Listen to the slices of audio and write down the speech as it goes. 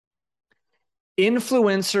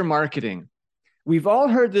Influencer marketing. We've all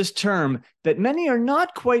heard this term, but many are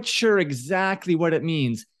not quite sure exactly what it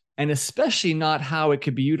means, and especially not how it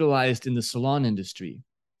could be utilized in the salon industry.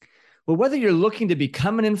 Well, whether you're looking to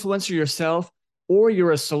become an influencer yourself, or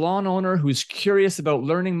you're a salon owner who's curious about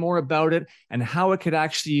learning more about it and how it could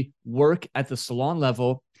actually work at the salon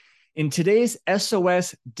level, in today's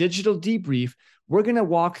SOS Digital Debrief, we're going to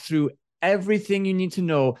walk through everything you need to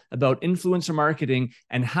know about influencer marketing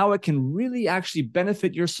and how it can really actually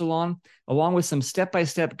benefit your salon, along with some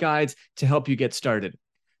step-by-step guides to help you get started.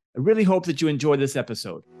 I really hope that you enjoy this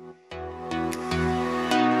episode.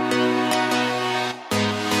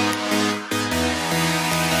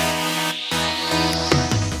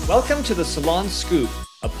 Welcome to the Salon Scoop,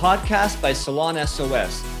 a podcast by Salon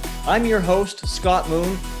SOS. I'm your host, Scott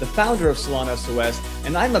Moon, the founder of Salon SOS,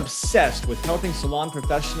 and I'm obsessed with helping salon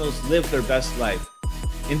professionals live their best life.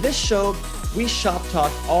 In this show, we shop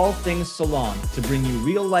talk all things salon to bring you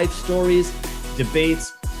real-life stories,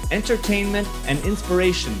 debates, entertainment, and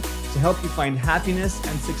inspiration to help you find happiness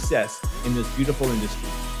and success in this beautiful industry.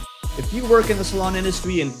 If you work in the salon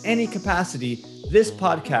industry in any capacity, this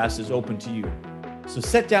podcast is open to you. So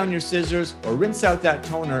set down your scissors or rinse out that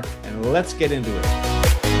toner and let's get into it.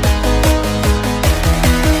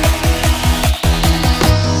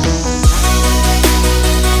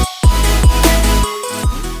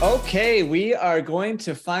 Okay, we are going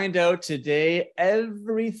to find out today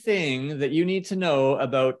everything that you need to know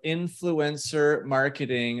about influencer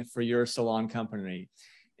marketing for your salon company.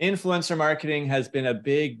 Influencer marketing has been a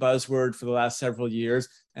big buzzword for the last several years,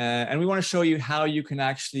 and we want to show you how you can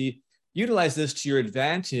actually utilize this to your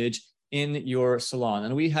advantage in your salon.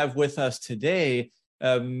 And we have with us today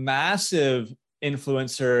a massive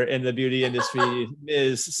influencer in the beauty industry,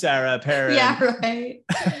 Ms. Sarah Perrin. Yeah, right.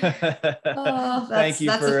 Oh, that's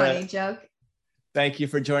a funny joke. Thank you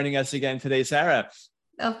for joining us again today, Sarah.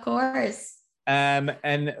 Of course.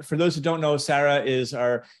 And for those who don't know, Sarah is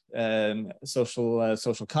our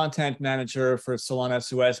social content manager for Salon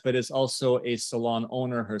SOS, but is also a salon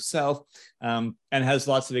owner herself, and has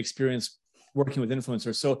lots of experience working with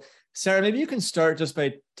influencers. So, Sarah, maybe you can start just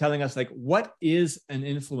by telling us, like, what is an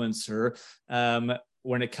influencer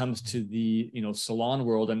when it comes to the salon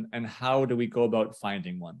world, and how do we go about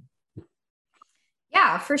finding one?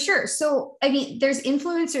 Yeah, for sure. So, I mean, there's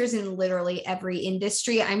influencers in literally every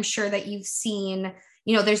industry. I'm sure that you've seen,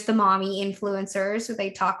 there's the mommy influencers who they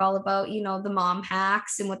talk all about, the mom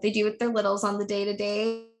hacks and what they do with their littles on the day to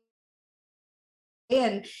day.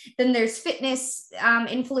 And then there's fitness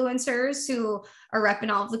influencers who are repping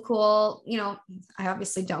all of the cool, I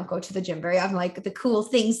obviously don't go to the gym very often, like the cool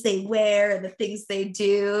things they wear and the things they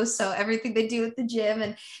do. So everything they do at the gym.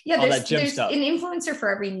 And yeah, there's an influencer for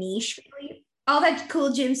every niche, really. All that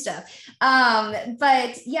cool gym stuff.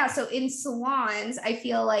 But yeah, so in salons, I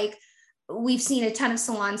feel like we've seen a ton of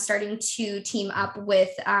salons starting to team up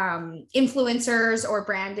with influencers or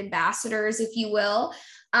brand ambassadors, if you will,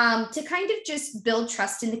 to kind of just build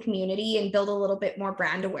trust in the community and build a little bit more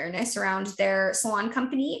brand awareness around their salon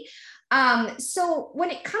company. So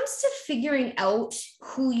when it comes to figuring out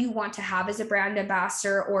who you want to have as a brand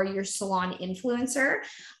ambassador or your salon influencer,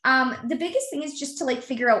 the biggest thing is just to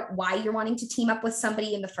figure out why you're wanting to team up with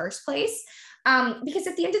somebody in the first place. Because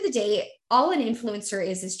at the end of the day, all an influencer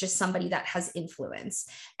is just somebody that has influence,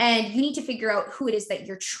 and you need to figure out who it is that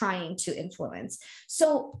you're trying to influence.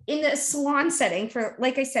 So in the salon setting,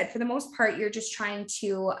 like I said, for the most part, you're just trying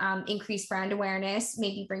to increase brand awareness,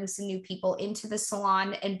 maybe bring some new people into the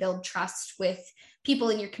salon and build trust with people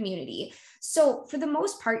in your community. So for the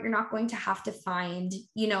most part, you're not going to have to find,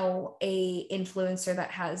 a influencer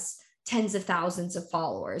that has tens of thousands of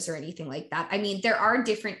followers or anything like that. I mean, there are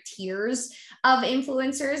different tiers of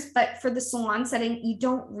influencers, but for the salon setting, you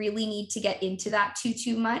don't really need to get into that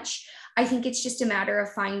too much. I think it's just a matter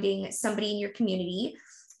of finding somebody in your community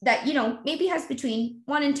that, maybe has between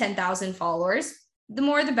 1 and 10,000 followers. The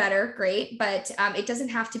more, the better, great. But it doesn't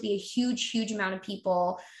have to be a huge amount of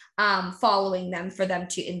people following them for them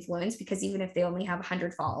to influence, because even if they only have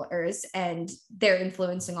 100 followers and they're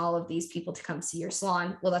influencing all of these people to come see your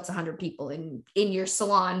salon, well, that's 100 people in your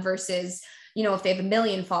salon versus, if they have 1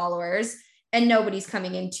 million followers and nobody's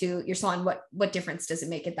coming into your salon, what difference does it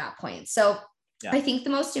make at that point? So yeah. I think the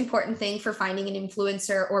most important thing for finding an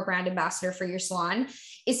influencer or brand ambassador for your salon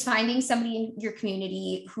is finding somebody in your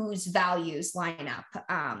community whose values line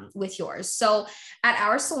up with yours. So at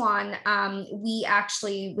our salon, we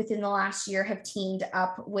actually, within the last year, have teamed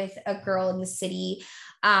up with a girl in the city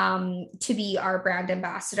to be our brand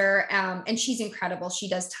ambassador. And she's incredible. She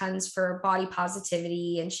does tons for body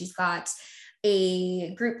positivity, and she's got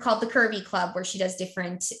a group called the Curvy Club, where she does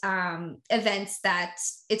different events that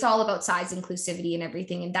it's all about size inclusivity and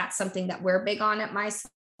everything. And that's something that we're big on at my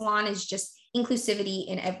salon, is just inclusivity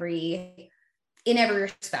in every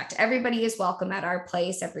respect. Everybody is welcome at our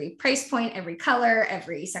place, every price point, every color,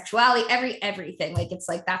 every sexuality, everything. Like, it's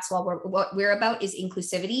like, that's what we're about, is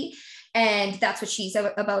inclusivity. And that's what she's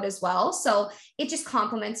about as well. So it just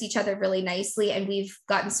complements each other really nicely. And we've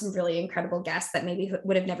gotten some really incredible guests that maybe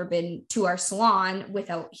would have never been to our salon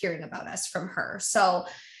without hearing about us from her. So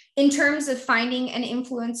in terms of finding an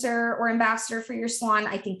influencer or ambassador for your salon,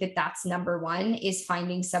 I think that that's number one, is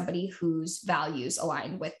finding somebody whose values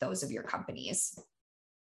align with those of your companies. I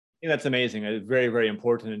think that's amazing. It's very, very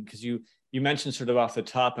important, because you mentioned sort of off the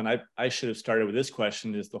top, and I should have started with this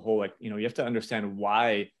question, is the whole, like, you have to understand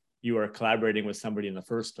why you are collaborating with somebody in the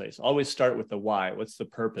first place. Always start with the why. What's the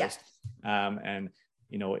purpose? Yeah. And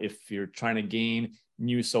if you're trying to gain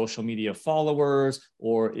new social media followers,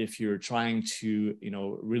 or if you're trying to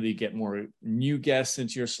really get more new guests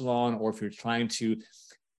into your salon, or if you're trying to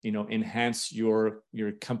enhance your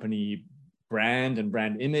company brand and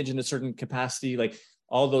brand image in a certain capacity, like,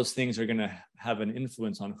 all those things are going to have an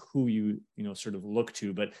influence on who you sort of look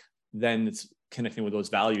to. But then it's connecting with those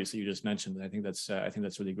values that you just mentioned. And I think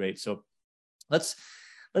that's really great. So let's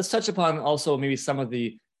touch upon also maybe some of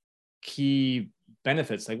the key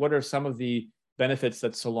benefits. Like, what are some of the benefits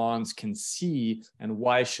that salons can see, and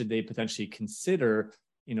why should they potentially consider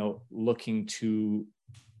looking to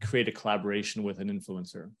create a collaboration with an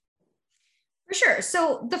influencer? For sure.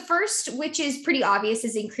 So the first, which is pretty obvious,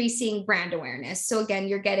 is increasing brand awareness. So again,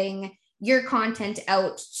 you're getting your content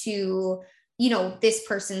out to this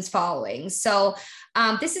person's following. So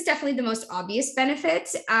this is definitely the most obvious benefit,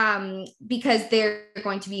 because they're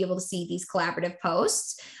going to be able to see these collaborative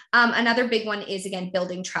posts. Another big one is, again,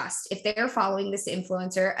 building trust. If they're following this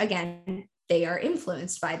influencer, again, they are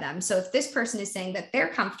influenced by them. So if this person is saying that they're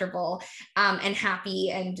comfortable and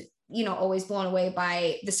happy and always blown away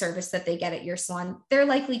by the service that they get at your salon, they're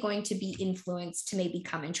likely going to be influenced to maybe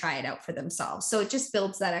come and try it out for themselves. So it just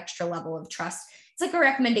builds that extra level of trust. It's like a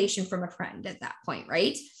recommendation from a friend at that point,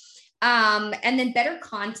 right? And then better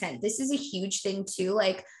content. This is a huge thing too.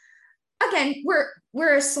 Like, again,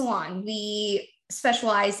 we're a salon. We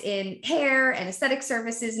specialize in hair and aesthetic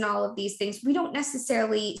services and all of these things. We don't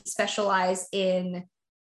necessarily specialize in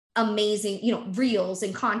amazing, reels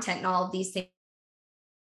and content and all of these things.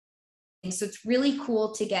 So it's really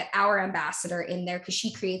cool to get our ambassador in there, because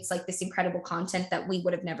she creates like this incredible content that we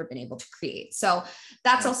would have never been able to create. So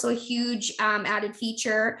that's also a huge added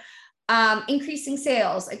feature. Increasing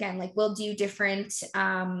sales. Again, like, we'll do different,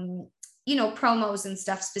 promos and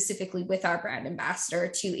stuff specifically with our brand ambassador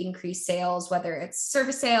to increase sales, whether it's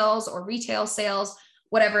service sales or retail sales,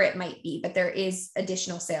 whatever it might be. But there is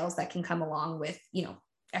additional sales that can come along with,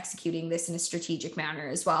 executing this in a strategic manner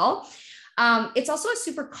as well. It's also a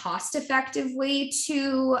super cost-effective way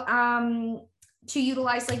to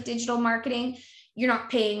utilize like digital marketing. You're not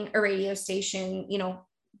paying a radio station,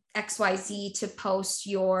 XYZ to post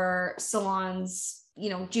your salon's,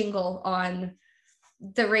 jingle on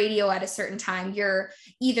the radio at a certain time. You're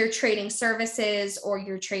either trading services, or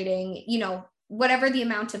you're trading, whatever the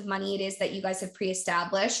amount of money it is that you guys have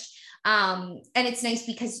pre-established. And it's nice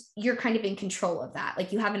because you're kind of in control of that.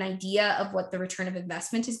 Like, you have an idea of what the return of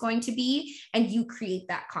investment is going to be, and you create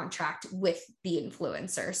that contract with the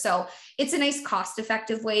influencer. So it's a nice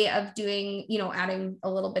cost-effective way of doing, adding a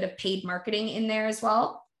little bit of paid marketing in there as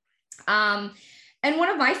well. And one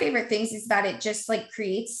of my favorite things is that it just like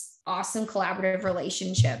creates awesome collaborative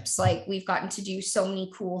relationships. Like, we've gotten to do so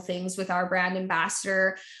many cool things with our brand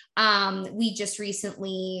ambassador. We just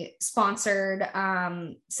recently sponsored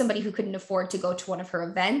somebody who couldn't afford to go to one of her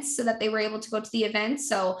events, so that they were able to go to the event.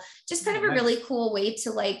 So just kind of a really cool way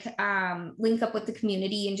to like link up with the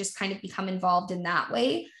community and just kind of become involved in that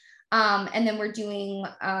way. And then we're doing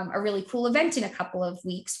a really cool event in a couple of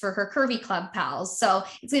weeks for her Curvy Club pals. So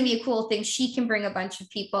it's going to be a cool thing. She can bring a bunch of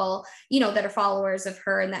people, that are followers of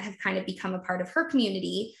her and that have kind of become a part of her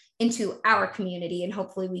community into our community. And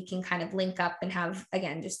hopefully we can kind of link up and have,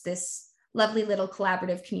 again, just this lovely little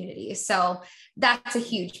collaborative community. So that's a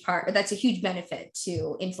huge part. That's a huge benefit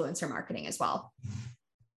to influencer marketing as well.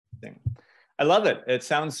 I love it. It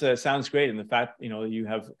sounds great. And the fact, you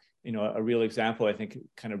have, a real example, I think,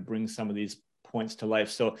 kind of brings some of these points to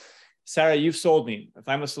life. So Sarah, you've sold me. If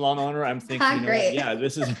I'm a salon owner, I'm thinking, yeah,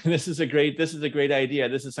 this is a great idea.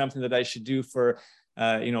 This is something that I should do for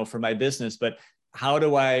my business. But how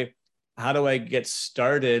do I get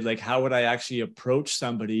started? Like, how would I actually approach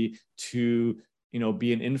somebody to,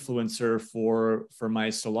 be an influencer for my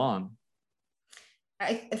salon?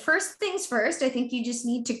 First things first, I think you just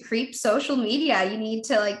need to creep social media. You need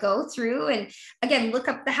to like go through and again, look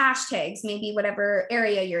up the hashtags, maybe whatever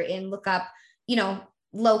area you're in, look up, you know,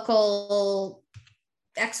 local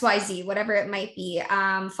XYZ, whatever it might be.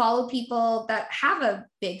 Follow people that have a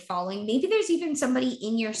big following. Maybe there's even somebody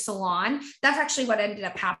in your salon. That's actually what ended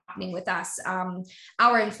up happening with us. Our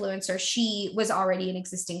influencer, she was already an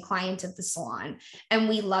existing client of the salon, and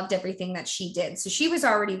we loved everything that she did. So she was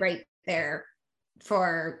already right there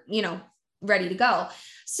for, you know, ready to go.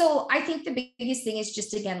 So I think the biggest thing is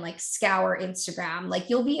just again, like scour Instagram. Like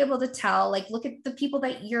you'll be able to tell, like look at the people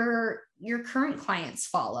that your current clients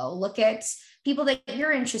follow, look at people that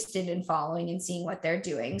you're interested in following and seeing what they're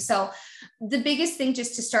doing. So the biggest thing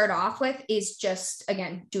just to start off with is just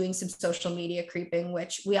again doing some social media creeping,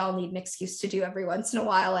 which we all need an excuse to do every once in a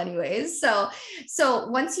while anyways. So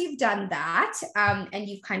once you've done that, and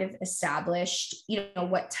you've kind of established, you know,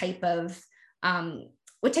 what type of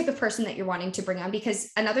person that you're wanting to bring on,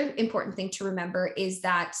 because another important thing to remember is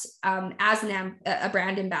that as a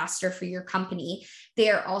brand ambassador for your company,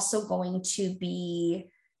 they are also going to be,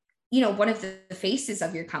 you know, one of the faces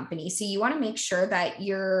of your company. So you want to make sure that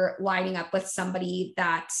you're lining up with somebody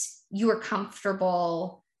that you are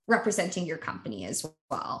comfortable representing your company as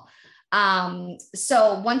well.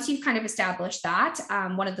 So once you've kind of established that,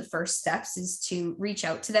 one of the first steps is to reach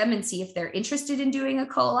out to them and see if they're interested in doing a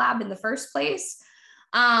collab in the first place.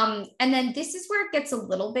 And then this is where it gets a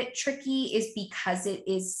little bit tricky, is because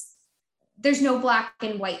there's no black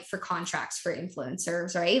and white for contracts for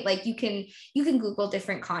influencers, right? Like you can Google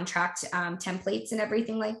different contract templates and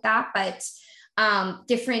everything like that, but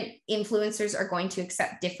different influencers are going to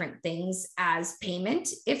accept different things as payment,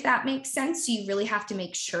 if that makes sense. So you really have to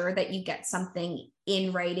make sure that you get something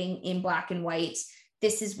in writing in black and white.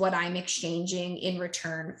 This is what I'm exchanging in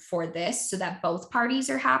return for this, so that both parties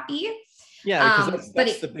are happy. Yeah, because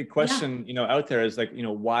that's the big question, you know, out there is like, you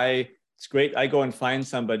know, why it's great. I go and find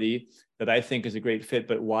somebody that I think is a great fit,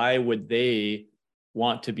 but why would they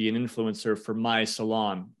want to be an influencer for my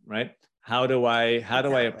salon, right? How do I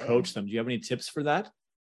approach them? Do you have any tips for that?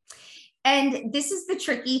 And this is the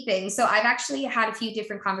tricky thing. So I've actually had a few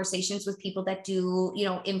different conversations with people that do, you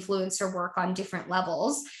know, influencer work on different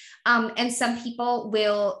levels. And some people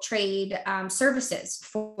will trade services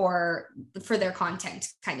for their content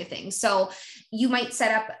kind of thing. So you might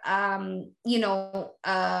set up, you know,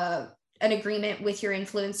 an agreement with your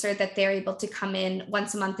influencer that they're able to come in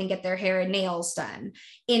once a month and get their hair and nails done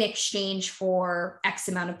in exchange for X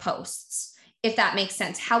amount of posts, if that makes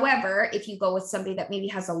sense. However, if you go with somebody that maybe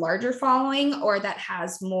has a larger following or that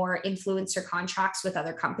has more influencer contracts with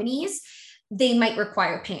other companies, they might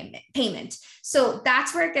require payment. So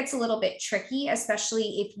that's where it gets a little bit tricky,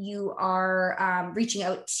 especially if you are reaching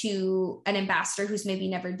out to an ambassador who's maybe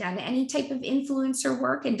never done any type of influencer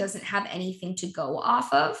work and doesn't have anything to go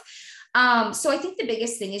off of. So I think the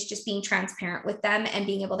biggest thing is just being transparent with them and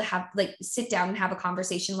being able to have like sit down and have a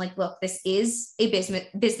conversation like, look, this is a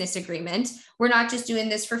business agreement. We're not just doing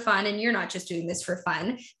this for fun and you're not just doing this for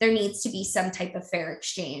fun. There needs to be some type of fair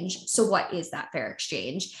exchange. So what is that fair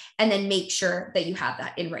exchange? And then make sure that you have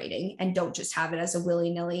that in writing and don't just have it as a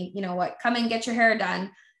willy-nilly, you know what, come and get your hair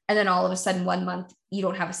done. And then all of a sudden 1 month, you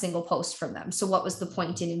don't have a single post from them. So what was the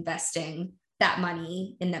point in investing that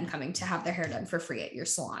money in them coming to have their hair done for free at your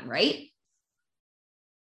salon, right?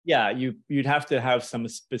 Yeah, you'd have to have some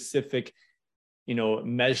specific, you know,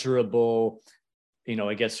 measurable, you know,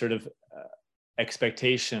 I guess sort of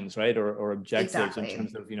expectations, right, or objectives in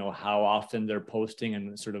terms of, you know, how often they're posting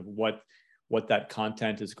and sort of what that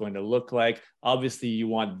content is going to look like. Obviously, you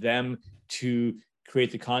want them to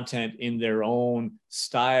create the content in their own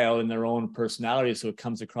style, in their own personality, so it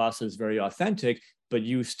comes across as very authentic, but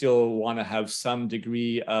you still want to have some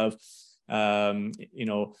degree of, you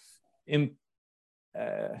know,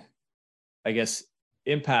 I guess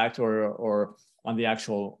impact or on the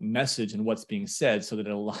actual message and what's being said, so that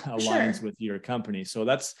it aligns with your company. So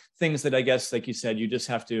that's things that I guess, like you said, you just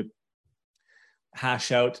have to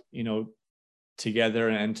hash out, you know, together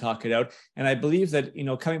and talk it out. And I believe that, you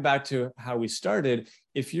know, coming back to how we started,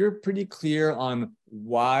 if you're pretty clear on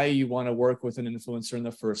why you want to work with an influencer in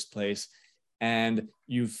the first place, and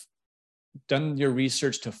you've done your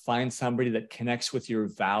research to find somebody that connects with your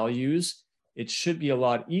values, it should be a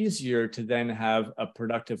lot easier to then have a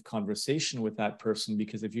productive conversation with that person,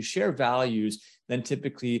 because if you share values, then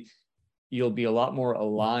typically you'll be a lot more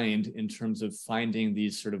aligned in terms of finding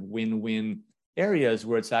these sort of win-win areas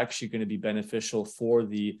where it's actually going to be beneficial for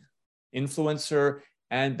the influencer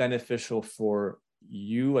and beneficial for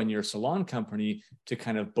you and your salon company to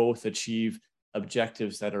kind of both achieve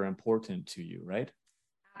objectives that are important to you, right?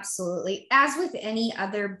 Absolutely. As with any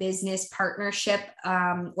other business partnership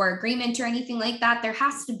or agreement or anything like that, there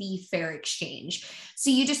has to be fair exchange. So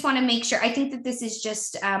you just want to make sure. I think that this is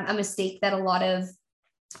just a mistake that a lot of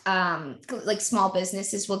like small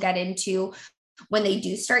businesses will get into when they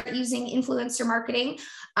do start using influencer marketing,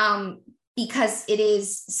 because it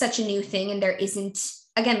is such a new thing and there isn't,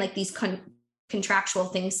 again, like these contractual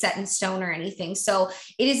things set in stone or anything. So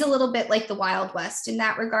it is a little bit like the Wild West in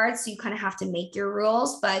that regard. So you kind of have to make your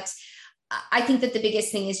rules. But I think that the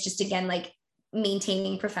biggest thing is just, again, like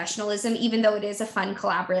maintaining professionalism. Even though it is a fun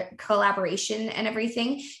collaboration and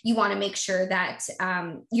everything, you want to make sure that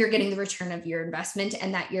you're getting the return of your investment,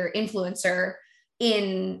 and that your influencer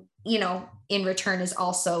in return is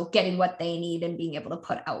also getting what they need and being able to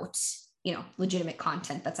put out legitimate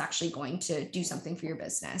content that's actually going to do something for your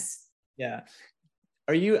business. Yeah.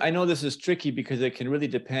 I know this is tricky because it can really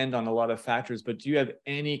depend on a lot of factors, but do you have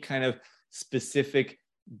any kind of specific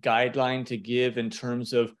guideline to give in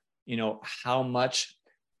terms of, how much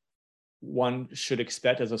one should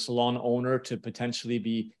expect as a salon owner to potentially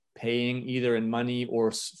be paying either in money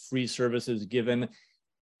or free services given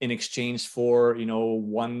in exchange for,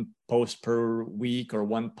 one post per week or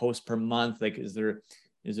one post per month? Like, is there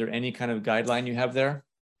any kind of guideline you have there?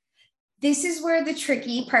 This is where the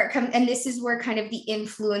tricky part comes, and this is where kind of the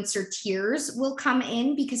influencer tiers will come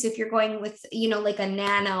in, because if you're going with like a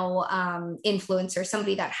nano influencer,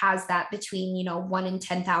 somebody that has that between 1 and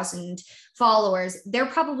 10,000 followers, they're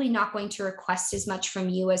probably not going to request as much from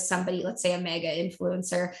you as somebody, let's say a mega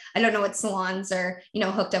influencer. I don't know what salons are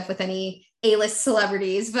hooked up with any A-list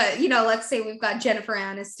celebrities, but let's say we've got Jennifer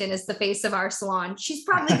Aniston as the face of our salon. She's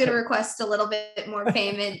probably going to request a little bit more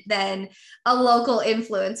payment than a local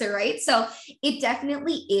influencer, right? So it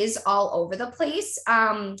definitely is all over the place.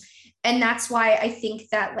 And that's why I think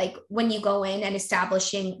that, like, when you go in and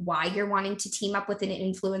establishing why you're wanting to team up with an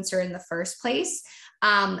influencer in the first place,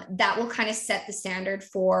 that will kind of set the standard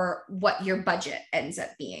for what your budget ends up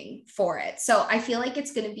being for it. So I feel like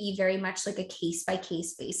it's going to be very much like a case by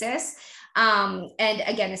case basis. And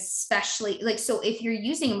again, especially like, so if you're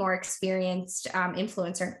using a more experienced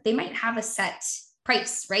influencer, they might have a set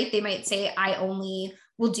price, right? They might say, I only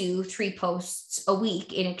will do 3 posts a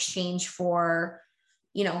week in exchange for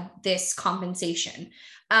this compensation.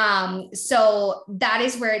 So that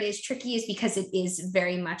is where it is tricky, is because it is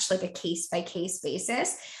very much like a case by case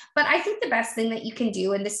basis. But I think the best thing that you can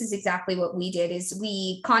do, and this is exactly what we did, is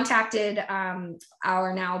we contacted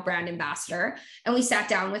our now brand ambassador, and we sat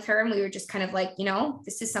down with her, and we were just kind of like,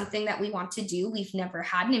 this is something that we want to do. We've never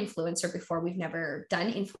had an influencer before. We've never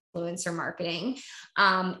done influencer marketing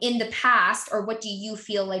in the past, or what do you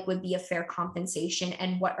feel like would be a fair compensation,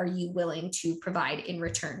 and what are you willing to provide in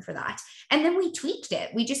return for that? And then we tweaked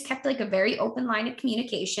it. We just kept like a very open line of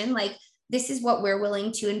communication, like, this is what we're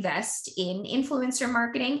willing to invest in influencer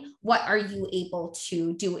marketing. What are you able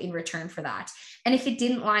to do in return for that? And if it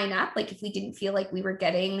didn't line up, like if we didn't feel like we were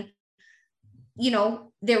getting,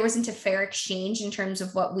 there wasn't a fair exchange in terms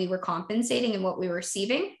of what we were compensating and what we were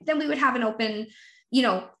receiving, then we would have an open,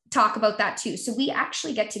 talk about that too. So we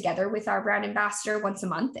actually get together with our brand ambassador once a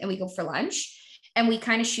month, and we go for lunch, and we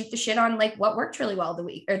kind of shoot the shit on like what worked really well the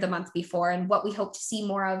week or the month before, and what we hope to see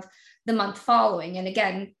more of the month following. And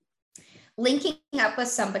again, linking up with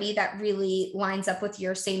somebody that really lines up with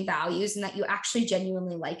your same values and that you actually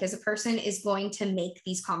genuinely like as a person is going to make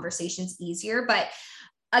these conversations easier. But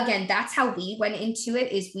again, that's how we went into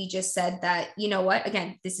it, is we just said that, what,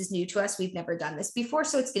 again, this is new to us. We've never done this before.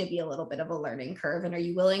 So it's going to be a little bit of a learning curve. And are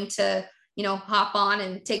you willing to, hop on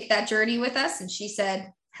and take that journey with us? And she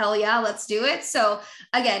said, hell yeah, let's do it. So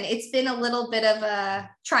again, it's been a little bit of a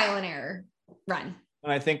trial and error run.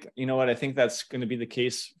 And I think, I think that's going to be the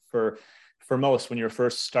case for most when you're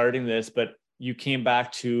first starting this, but you came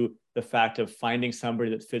back to the fact of finding somebody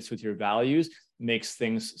that fits with your values makes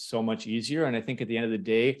things so much easier. And I think at the end of the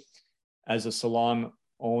day, as a salon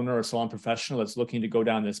owner or salon professional that's looking to go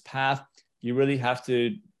down this path, you really have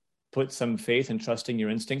to put some faith and trusting your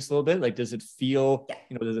instincts a little bit. Like, does it feel,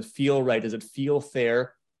 does it feel right? Does it feel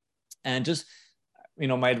fair? And just,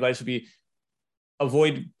 my advice would be,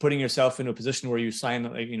 avoid putting yourself into a position where you sign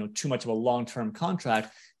too much of a long-term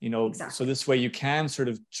contract, exactly. So this way you can sort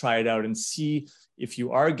of try it out and see if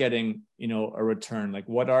you are getting, a return. Like,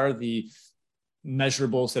 what are the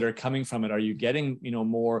measurables that are coming from it? Are you getting,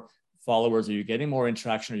 more followers? Are you getting more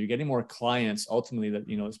interaction? Are you getting more clients? Ultimately, that,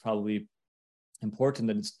 it's probably important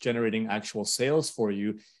that it's generating actual sales for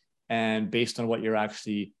you. And based on what you're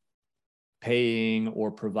actually paying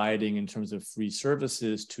or providing in terms of free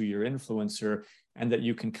services to your influencer, and that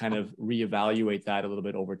you can kind of reevaluate that a little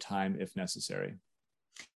bit over time if necessary.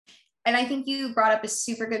 And I think you brought up a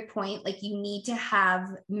super good point. Like, you need to have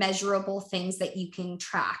measurable things that you can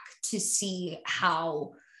track to see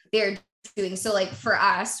how they're doing. So like for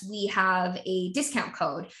us, we have a discount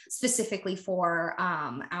code specifically for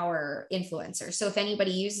our influencers. So if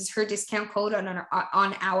anybody uses her discount code on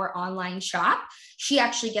our online shop, she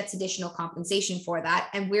actually gets additional compensation for that.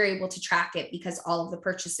 And we're able to track it because all of the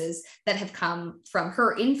purchases that have come from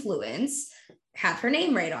her influence have her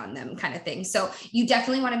name right on them, kind of thing. So you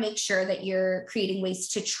definitely want to make sure that you're creating ways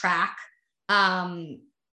to track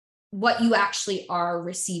what you actually are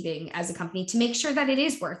receiving as a company to make sure that it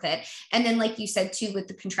is worth it. And then, like you said too, with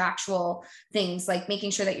the contractual things, like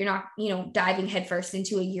making sure that you're not, diving headfirst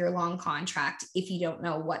into a year-long contract if you don't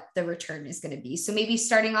know what the return is going to be. So maybe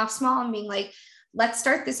starting off small and being like, let's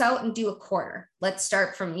start this out and do a quarter. Let's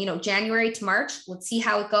start from, January to March. Let's see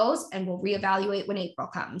how it goes, and we'll reevaluate when April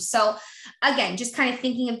comes. So again, just kind of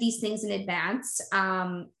thinking of these things in advance,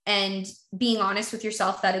 and being honest with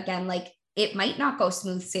yourself that, again, like, it might not go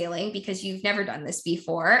smooth sailing because you've never done this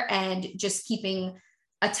before, and just keeping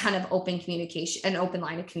a ton of open communication, an open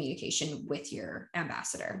line of communication with your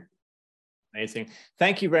ambassador. Amazing.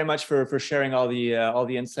 Thank you very much for sharing all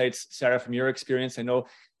the insights, Sarah, from your experience. I know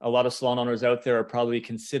a lot of salon owners out there are probably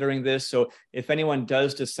considering this. So if anyone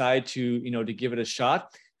does decide to give it a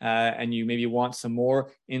shot, and you maybe want some more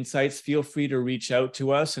insights, feel free to reach out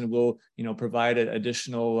to us, and we'll provide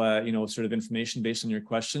additional sort of information based on your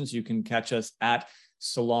questions. You can catch us at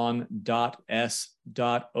salon.s.o.s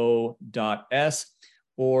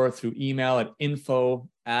or through email at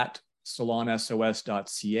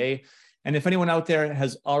info@salonsos.ca. And if anyone out there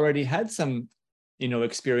has already had some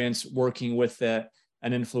experience working with an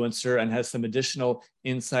influencer and has some additional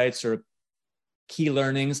insights or key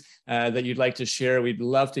learnings that you'd like to share, we'd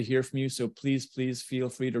love to hear from you. So please feel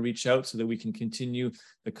free to reach out so that we can continue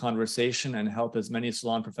the conversation and help as many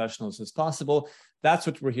salon professionals as possible. That's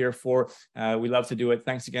what we're here for. We love to do it.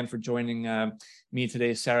 Thanks again for joining me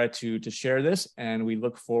today, Sarah, to share this. And we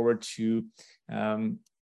look forward to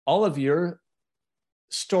all of your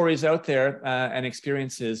stories out there and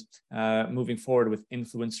experiences moving forward with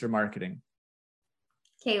influencer marketing.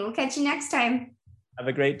 Okay, we'll catch you next time. Have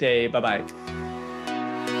a great day. Bye-bye.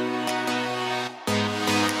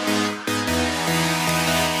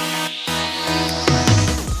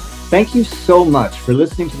 Thank you so much for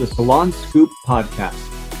listening to the Salon Scoop podcast.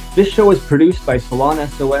 This show is produced by Salon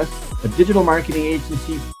SOS, a digital marketing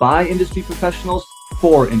agency by industry professionals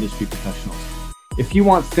for industry professionals. If you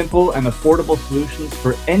want simple and affordable solutions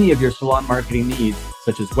for any of your salon marketing needs,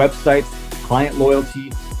 such as websites, client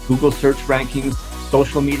loyalty, Google search rankings,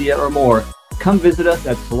 social media, or more, come visit us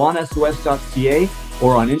at salonsos.ca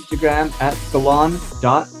or on Instagram at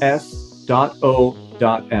salon.s.o.s.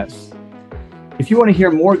 If you want to hear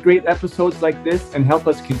more great episodes like this and help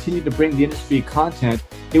us continue to bring the industry content,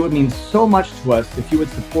 it would mean so much to us if you would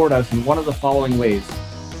support us in one of the following ways.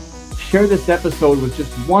 Share this episode with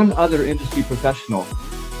just one other industry professional,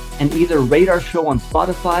 and either rate our show on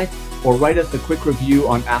Spotify or write us a quick review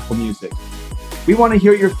on Apple Music. We want to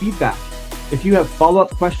hear your feedback. If you have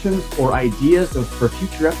follow-up questions or ideas for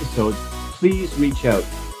future episodes, please reach out.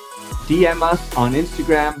 DM us on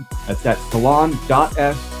Instagram at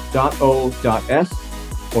salon.s.o.s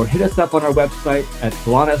or hit us up on our website at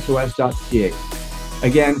salonsos.ca.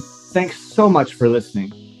 Again, thanks so much for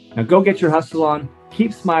listening. Now go get your hustle on,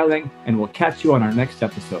 keep smiling, and we'll catch you on our next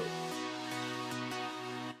episode.